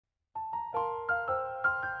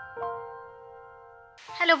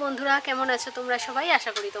Hello বন্ধুরা, কেমন আছো তোমরা সবাই?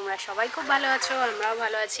 আশা করি তোমরা সবাই খুব ভালো আছো, আমরাও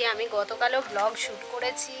ভালো আছি। আমি গতকালও ব্লগ শ্যুট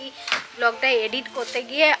করেছি। ব্লগটা এডিট করতে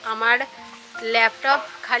গিয়ে আমার ল্যাপটপ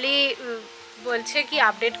খালি বলছে কি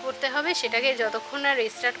আপডেট করতে হবে, সেটাকে যতক্ষণ না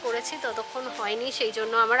রিস্টার্ট করেছি ততক্ষণ হয়নি। সেই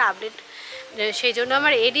জন্য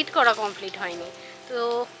আমার এডিট করা কমপ্লিট হয়নি, তো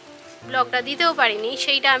ব্লগটা দিতেও পারিনি।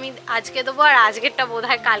 সেইটা আমি আজকে দেবো, আর আজকেরটা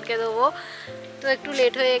বোধহয় কালকে দেবো, তো একটু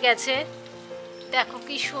লেট হয়ে গেছে। দেখো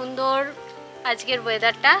কি সুন্দর আজকের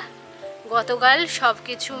ওয়েদারটা। গতকাল সব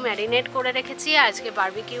কিছু ম্যারিনেট করে রেখেছি, আজকে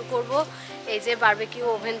বারবিকিউ করব। এই যে বারবিকিউ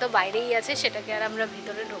ওভেন তো বাইরেই আছে, সেটাকে আর আমরা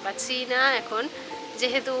ভিতরে ঢোকাচ্ছি না এখন,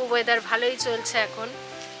 যেহেতু ওয়েদার ভালোই চলছে। এখন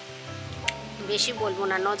বেশি বলবো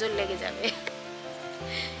না, নজর লেগে যাবে।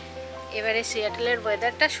 এবারে সিয়াটলের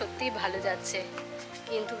ওয়েদারটা সত্যিই ভালো যাচ্ছে,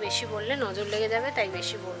 কিন্তু বেশি বললে নজর লেগে যাবে, তাই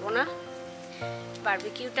বেশি বলবো না।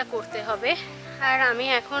 বারবিকিউটা করতে হবে। আর আমি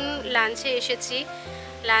এখন লাঞ্চে এসেছি।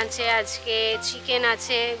 লাঞ্চে আজকে চিকেন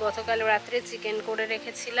আছে, গতকাল রাত্রে চিকেন করে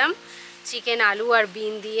রেখেছিলাম। চিকেন, আলু আর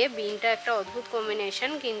বিন দিয়ে। বিনটা একটা অদ্ভুত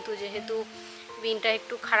কম্বিনেশন, কিন্তু যেহেতু বিনটা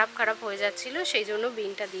একটু খারাপ হয়ে যাচ্ছিল, সেই জন্য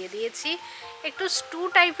বিনটা দিয়ে দিয়েছি। একটু স্টু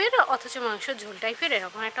টাইপের, অথচ মাংস ঝোল টাইপের,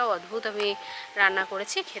 এরকম একটা অদ্ভুত আমি রান্না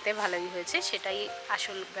করেছি। খেতে ভালোই হয়েছে, সেটাই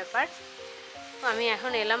আসল ব্যাপার। তো আমি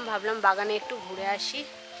এখন এলাম, ভাবলাম বাগানে একটু ঘুরে আসি,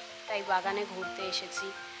 তাই বাগানে ঘুরতে এসেছি।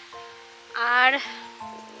 আর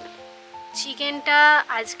চিকেনটা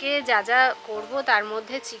আজকে যা যা করবো, তার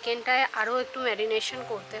মধ্যে চিকেনটায় আরও একটু ম্যারিনেশন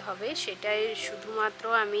করতে হবে। সেটাই শুধুমাত্র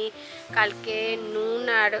আমি কালকে নুন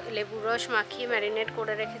আর লেবুর রস মাখিয়ে ম্যারিনেট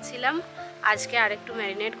করে রেখেছিলাম, আজকে আর একটু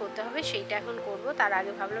ম্যারিনেট করতে হবে, সেইটা এখন করব। তার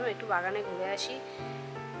আগে ভাবলাম একটু বাগানে ঘুরে আসি,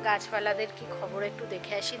 গাছপালাদের কি খবর একটু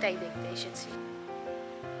দেখে আসি, তাই দেখতে এসেছি।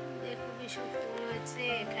 দেখো ভীষণ ফুল হয়েছে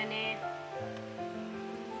এখানে,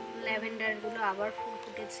 ল্যাভেন্ডারগুলো আবার ফুল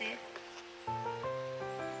ফুটেছে।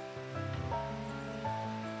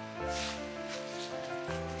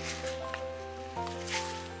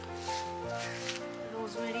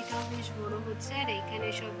 রোজমেরিটাও বেশ বড় হচ্ছে, আর এইখানে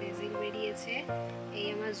সব বেজিল বেরিয়েছে। এই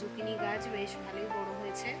আমার জুকিনি গাছ বেশ ভালোই বড়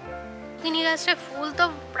হয়েছে। জুকিনি গাছটা ফুল তো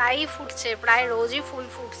প্রায়ই ফুটছে, প্রায় রোজই ফুল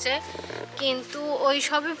ফুটছে, কিন্তু ওই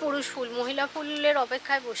সবই পুরুষ ফুল। মহিলা ফুলের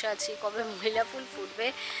অপেক্ষায় বসে আছি, কবে মহিলা ফুল ফুটবে,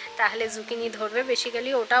 তাহলে জুকিনি ধরবে।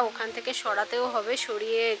 বেসিক্যালি ওটা ওখান থেকে সরাতেও হবে,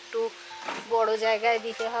 সরিয়ে একটু বড় জায়গায়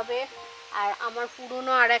দিতে হবে। আর আমার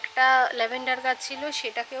পুরনো আর একটা ল্যাভেন্ডার গাছ ছিল,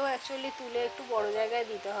 সেটাকেও অ্যাকচুয়ালি তুলে একটু বড় জায়গায়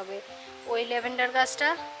দিতে হবে। ওই ল্যাভেন্ডার গাছটা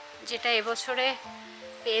যেটা এবছরে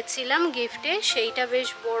পেয়েছিলাম গিফটে, সেইটা বেশ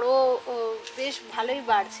বড়, বেশ ভালোই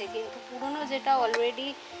বাড়ছে, কিন্তু পুরনো যেটা অলরেডি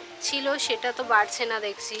ছিল সেটা তো বাড়ছে না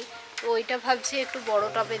দেখছি। তো ওইটা ভাবছি একটু বড়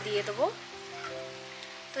টবে দিয়ে দেবো,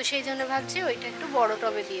 তো সেই জন্য ভাবছি ওইটা একটু বড়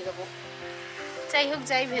টবে দিয়ে দেবো। যাই হোক,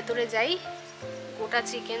 যাই ভেতরে যাই। গোটা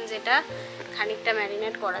চিকেন যেটা খানিকটা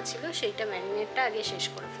ম্যারিনেট করা ছিল, সেইটা ম্যারিনেটটা আগে শেষ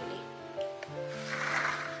করে ফেলি।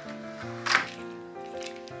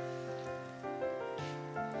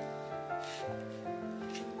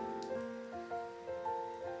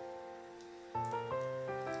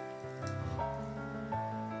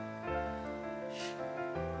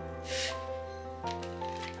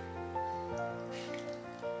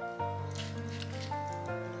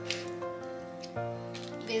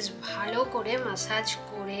 বেশ ভালো করে মাসাজ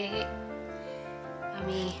করে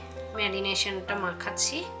আমি ম্যারিনেশনটা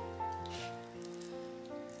মাখাচ্ছি,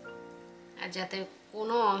 আর যাতে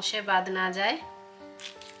কোনো অংশে বাদ না যায়।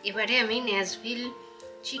 এবারে আমি ন্যাশভিল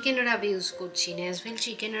চিকেন রাব ইউজ করছি। ন্যাশভিল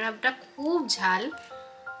চিকেন রাবটা খুব ঝাল,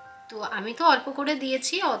 তো আমি তো অল্প করে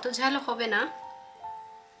দিয়েছি, অত ঝাল হবে না।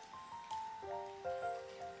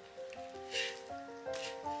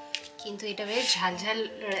 কিন্তু এটা বেশ ঝাল ঝাল।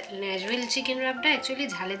 ন্যাশভিল চিকেন রাবটা অ্যাকচুয়ালি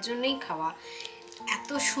ঝালের জন্যই খাওয়া, এত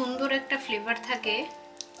সুন্দর একটা ফ্লেভার থাকে।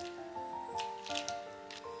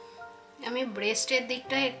 আমি ব্রেস্টের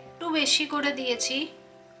দিকটা একটু বেশি করে দিয়েছি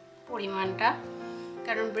পরিমাণটা,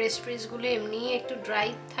 কারণ ব্রেস্ট পিসগুলো এমনি একটু ড্রাই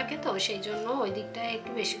থাকে, তো সেই জন্য ওই দিকটা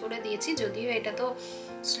একটু বেশি করে দিয়েছি। যদিও এটা তো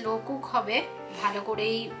স্লো কুক হবে, ভালো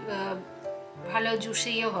করেই ভালো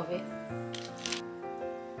জুসিও হবে।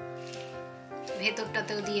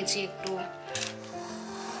 ভেতরটাতেও দিয়েছি একটু।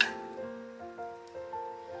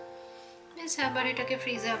 আবার এটাকে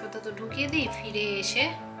ফ্রিজে আপাতত ঢুকিয়ে দিই, ফিরে এসে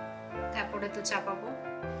তারপরে তো চাপাবো।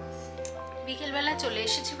 বিকেলবেলা চলে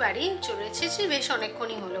এসেছি বাড়ি, চলে এসেছি বেশ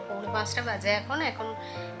অনেকক্ষণই হলো, 4:45 বাজে এখন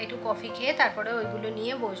একটু কফি খেয়ে তারপরে ওইগুলো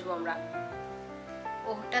নিয়ে বসবো আমরা।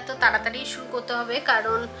 ওটা তো তাড়াতাড়ি শুরু করতে হবে,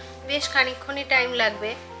 কারণ বেশ খানিকক্ষণই টাইম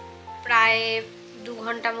লাগবে, প্রায় 2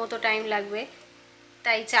 ঘন্টা মতো টাইম লাগবে।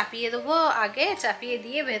 তাই চাপিয়ে দেবো আগে, চাপিয়ে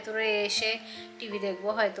দিয়ে ভেতরে এসে টিভি দেখবো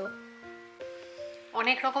হয়তো।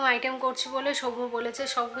 অনেক রকম আইটেম করছি বলে সৌম্য বলেছে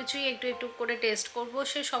সব কিছুই একটু একটু করে টেস্ট করব।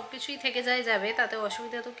 সে সব কিছুই থেকে যাবে, তাতে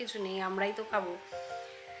অসুবিধা তো কিছু নেই, আমরাই তো খাবো।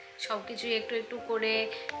 সব কিছু একটু একটু করে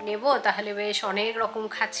নেব, তাহলে বেশ অনেক রকম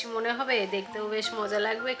খাচ্ছি মনে হবে, দেখতেও বেশ মজা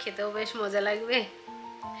লাগবে, খেতেও বেশ মজা লাগবে।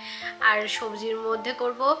 আর সবজির মধ্যে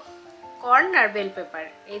করব কর্ন আর বেল পেপার,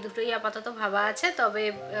 এই দুটোই আপাতত ভাবা আছে, তবে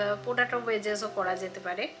পোটাটো ভেজেসও করা যেতে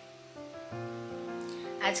পারে।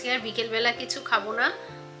 আজকে আর বিকেলবেলা কিছু খাবো না,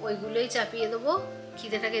 ওইগুলোই চাপিয়ে দেবো,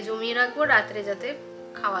 খিদেটাকে জমিয়ে রাখবো রাত্রে যাতে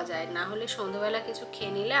খাওয়া যায়, না হলে সন্ধ্যাবেলা কিছু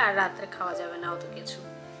খেয়ে নিলে আর রাত্রে খাওয়া যাবে না অত কিছু।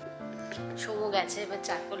 সমু গেছে এবার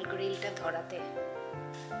চারকোল গ্রিলটা ধরাতে।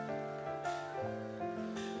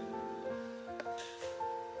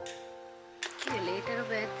 কি হলে এটারও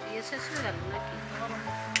ব্যাটারি শেষ হয়ে গেল নাকি?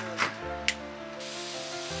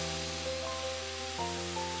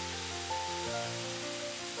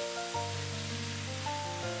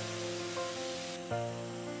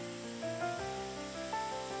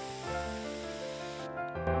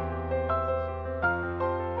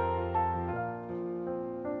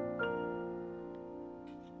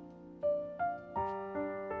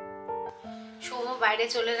 সোমু বাইরে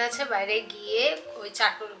চলে গেছে, বাইরে গিয়ে ওই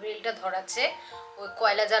চারকোল গ্রিলটা ধরাচ্ছে, ওই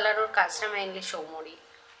কয়লা জ্বালানোর কাজটা মেইনলি সৌমরি,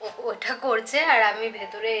 ও ওটা করছে। আর আমি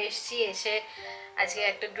ভেতরে এসছি, এসে আজকে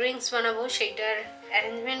একটা ড্রিঙ্কস বানাবো সেইটার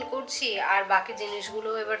অ্যারেঞ্জমেন্ট করছি, আর বাকি জিনিসগুলো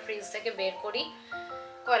এবার ফ্রিজ থেকে বের করি।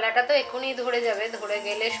 কয়লাটা তো এখনই ধরে যাবে, ধরে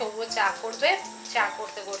গেলে সৌম্য চা করবে, চা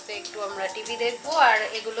করতে করতে একটু আমরা টিভি দেখবো, আর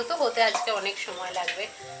এগুলো তো হতে আজকে অনেক সময় লাগবে।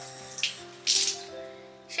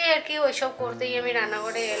 সে আর কি ওইসব করতেই আমি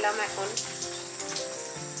রান্নাঘরে এলাম। এখন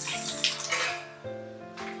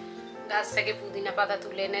গাছ থেকে পুদিনা পাতা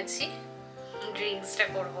তুলে এনেছি ড্রিঙ্কসটা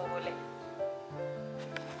করব বলে।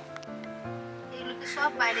 এগুলোকে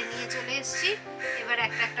সব বাইরে নিয়ে চলে এসেছি, এবার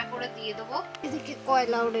একটা একটা করে দিয়ে দেবো। এদিকে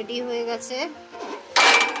কয়লাও রেডি হয়ে গেছে,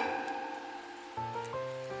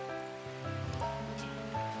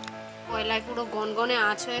 কয়লায় পুরো গনগনে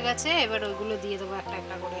আঁচ হয়ে গেছে, এবার ওইগুলো দিয়ে দেবো একটা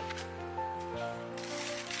একটা করে।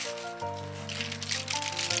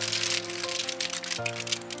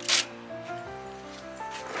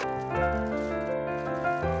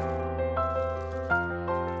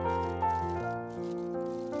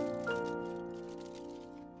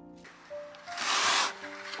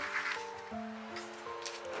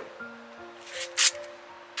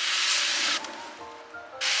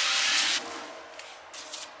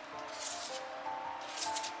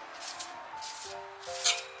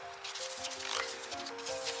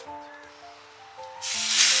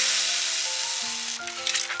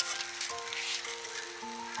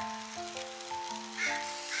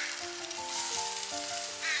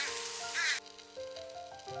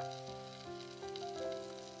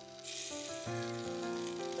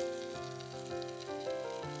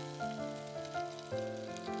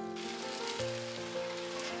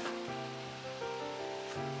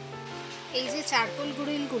 এই যে চারকোল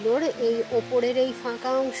গ্রিলগুলোর এই ওপরের এই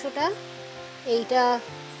ফাঁকা অংশটা, এইটা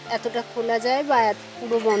এতটা খোলা যায় বা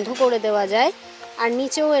পুরো বন্ধ করে দেওয়া যায়, আর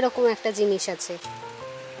নিচেও এরকম একটা জিনিস আছে,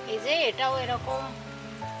 এই যে এটাও এরকম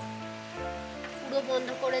পুরো বন্ধ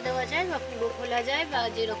করে দেওয়া যায় বা পুরো খোলা যায়, বা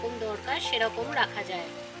যেরকম দরকার সেরকম রাখা যায়।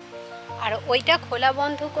 আর ওইটা খোলা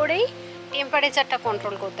বন্ধ করেই টেম্পারেচারটা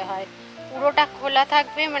কন্ট্রোল করতে হয়। পুরোটা খোলা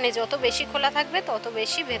থাকবে, মানে যত বেশি খোলা থাকবে তত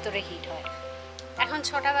বেশি ভেতরে হিট হয়। এখন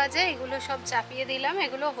 6টা বাজে, এগুলো সব চাপিয়ে দিলাম,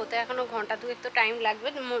 এগুলো হতে এখনও ঘন্টা দুয়েক তো টাইম লাগবে।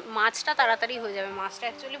 মাছটা তাড়াতাড়ি হয়ে যাবে, মাছটা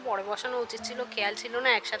অ্যাকচুয়ালি পরে বসানো উচিত ছিল, খেয়াল ছিল না,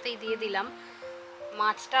 একসাথেই দিয়ে দিলাম।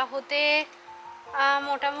 মাছটা হতে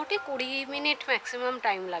মোটামুটি 20 মিনিট ম্যাক্সিমাম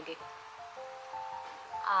টাইম লাগে,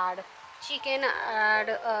 আর চিকেন আর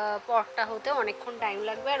পর্কটা হতে অনেকক্ষণ টাইম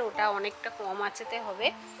লাগবে, আর ওটা অনেকটা কম আঁচেতে হবে,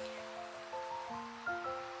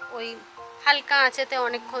 ওই হালকা আঁচেতে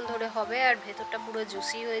অনেকক্ষণ ধরে হবে, আর ভেতরটা পুরো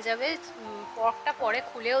জুসি হয়ে যাবে। পর্কটা পরে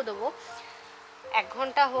খুলেও দেবো, 1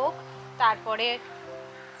 ঘন্টা হোক, তারপরে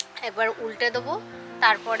একবার উল্টে দেবো,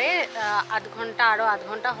 তারপরে আধ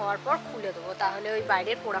ঘন্টা হওয়ার পর খুলে দেবো, তাহলে ওই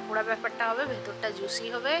বাইরের পোড়া পোড়া ব্যাপারটা হবে, ভেতরটা জুসি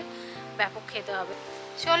হবে, ব্যাপক খেতে হবে।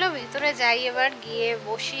 চলো ভেতরে যাই, এবার গিয়ে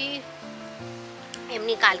বসি।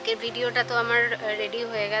 এমনি কালকের ভিডিওটা তো আমার রেডি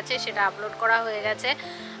হয়ে গেছে, সেটা আপলোড করা হয়ে গেছে।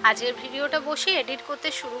 আজকের ভিডিওটা বসে এডিট করতে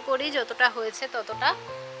শুরু করি, যতটা হয়েছে ততটা,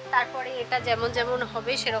 তারপরে এটা যেমন যেমন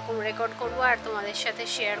হবে সেরকম রেকর্ড করব আর তোমাদের সাথে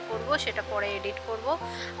শেয়ার করব, সেটা পরে এডিট করব।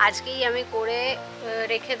 আজকেই আমি করে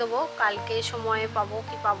রেখে দেবো, কালকে সময় পাবো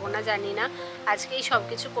কি পাবো না জানি না, আজকেই সব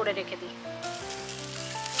কিছু করে রেখে দিই।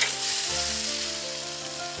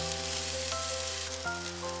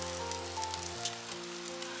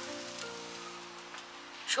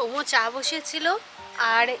 সৌম্য চা বসিয়েছিল,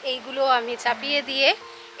 আর এইগুলো আমি চাপিয়ে দিয়ে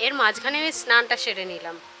এর মাঝখানে আমি স্নানটা সেরে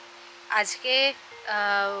নিলাম। আজকে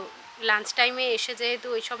লাঞ্চ টাইমে এসে যেহেতু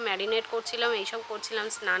ওইসব ম্যারিনেট করছিলাম, এইসব করছিলাম,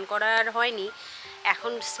 স্নান করা আর হয়নি,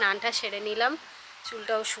 এখন স্নানটা সেরে নিলাম।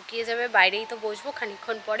 চুলটাও শুকিয়ে যাবে, বাইরেই তো বসবো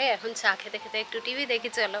খানিকক্ষণ পরে। এখন চা খেতে খেতে একটু টিভি দেখি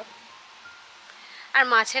চলো। আর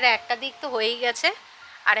মাছের একটা দিক তো হয়েই গেছে,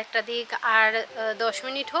 আর একটা দিক আর 10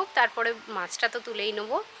 মিনিট হোক, তারপরে মাছটা তো তুলেই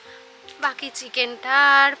নেবো। বাকি চিকেনটা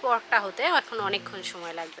আর পর্কটা হতে এখন অনেকক্ষণ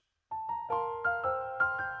সময় লাগবে।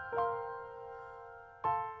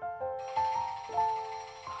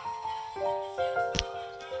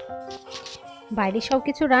 বাইরে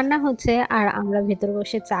সবকিছু রান্না হচ্ছে আর আমরা ভেতর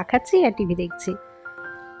বসে চা খাচ্ছি আর টিভি দেখছি।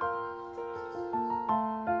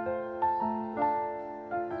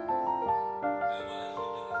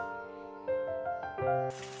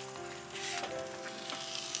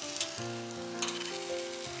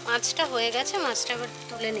 মাছটা হয়ে গেছে, মাছটা এবার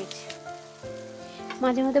তুলে নিচ্ছি।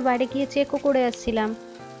 মাঝে মধ্যে বাইরে গিয়ে চেকও করে আসছিলাম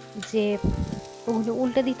যে ওগুলো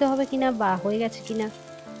উল্টে দিতে হবে কিনা বা হয়ে গেছে কিনা।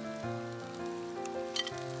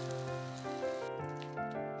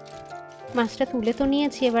 মাছটা তুলে তো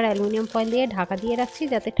নিয়েছি, এবার অ্যালুমিনিয়াম ফয়েল দিয়ে ঢাকা দিয়ে রাখছি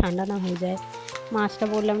যাতে ঠান্ডা না হয়ে যায়। মাছটা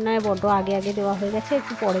বললাম না বড্ড আগে আগে দেওয়া হয়ে গেছে,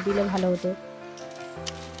 একটু পরে দিলে ভালো হতো।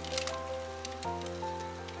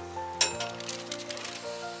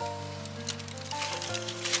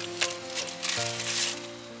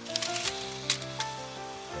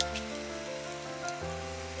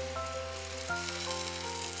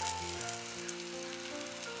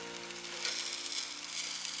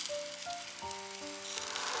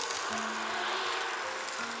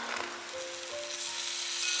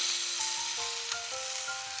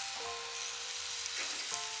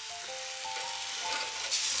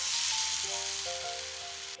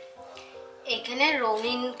 এখানে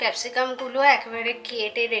রঙিন ক্যাপসিকামগুলো একেবারে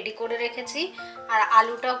কেটে রেডি করে রেখেছি, আর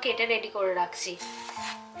আলুটাও কেটে রেডি করে রাখছি।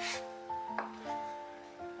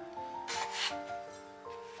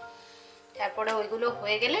 তারপরে ওইগুলো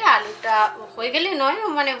হয়ে গেলে, আলুটা হয়ে গেলে নয়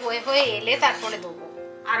মানে হয়ে হয়ে এলে তারপরে দেবো।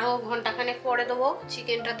 আরও ঘন্টাখানেক পরে দেবো।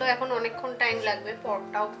 চিকেনটা তো এখন অনেকক্ষণ টাইম লাগবে,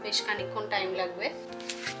 পরটাও বেশ খানিকক্ষণ টাইম লাগবে।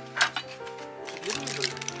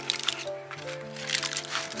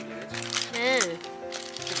 হ্যাঁ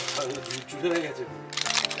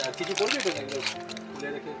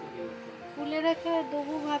খুলে রেখে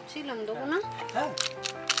দেবো ভাবছিলাম, দেবো না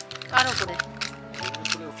কার উপরে।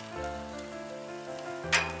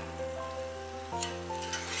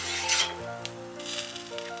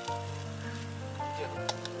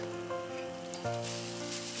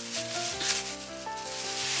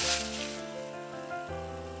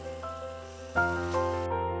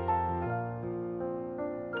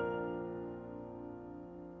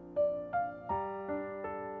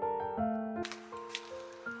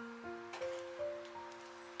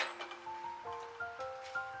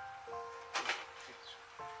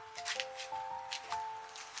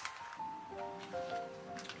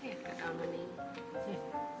 একটা টানা নেই।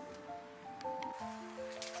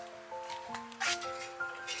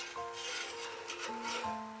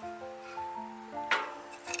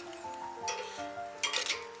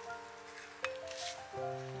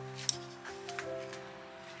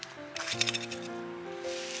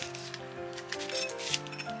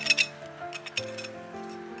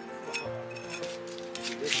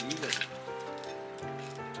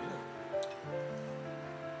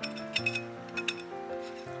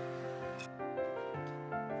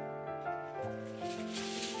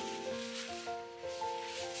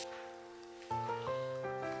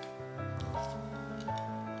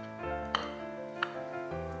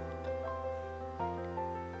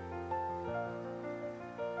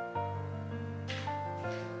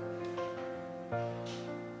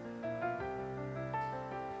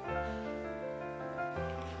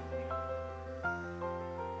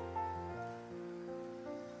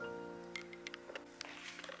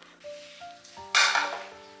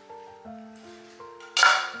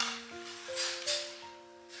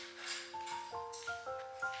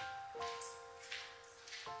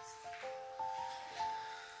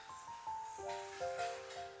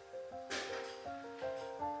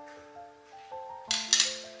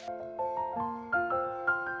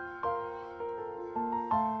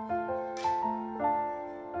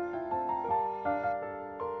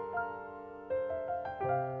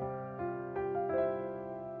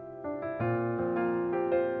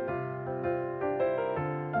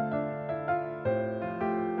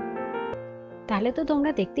 তাহলে তো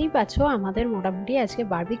তোমরা দেখতেই পাচ্ছ আমাদের মোটামুটি আজকে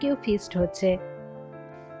বারবিকিউ ফিস্ট হচ্ছে।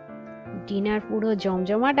 ডিনার পুরো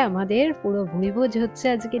জমজমাট, আমাদের পুরো ভুইভোজ হচ্ছে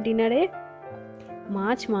আজকে ডিনারে।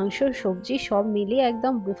 মাছ মাংস সবজি সব মিলিয়ে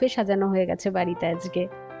একদম বুফে সাজানো হয়ে গেছে বাড়িতে আজকে।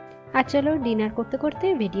 আর চলো ডিনার করতে করতে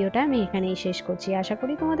ভিডিওটা আমি এখানেই শেষ করছি। আশা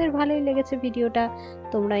করি তোমাদের ভালোই লেগেছে ভিডিওটা,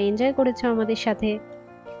 তোমরা এনজয় করেছো আমাদের সাথে।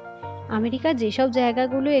 আমেরিকার যেসব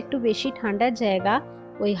জায়গাগুলো একটু বেশি ঠান্ডার জায়গা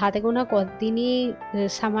ওই হাতে গোনা কতদিনই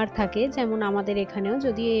সামার থাকে, যেমন আমাদের এখানেও,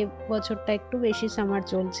 যদি এই বছরটা একটু বেশি সামার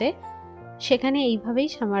চলছে, সেখানে এইভাবেই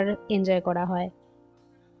সামার এনজয় করা হয়।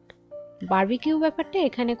 বারবিকিউ ব্যাপারটা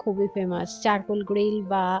এখানে খুবই ফেমাস, চারকোল গ্রিল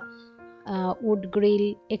বা উড গ্রিল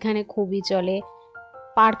এখানে খুবই চলে।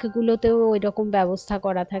 পার্কগুলোতেও ওই রকম ব্যবস্থা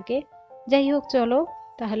করা থাকে। যাই হোক, চলো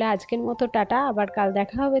তাহলে আজকের মতো টাটা, আবার কাল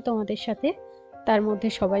দেখা হবে তোমাদের সাথে। তার মধ্যে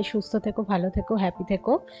সবাই সুস্থ থেকো, ভালো থেকো, হ্যাপি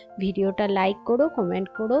থেকো। ভিডিওটা লাইক করো, কমেন্ট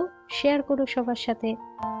করো, শেয়ার করো সবার সাথে।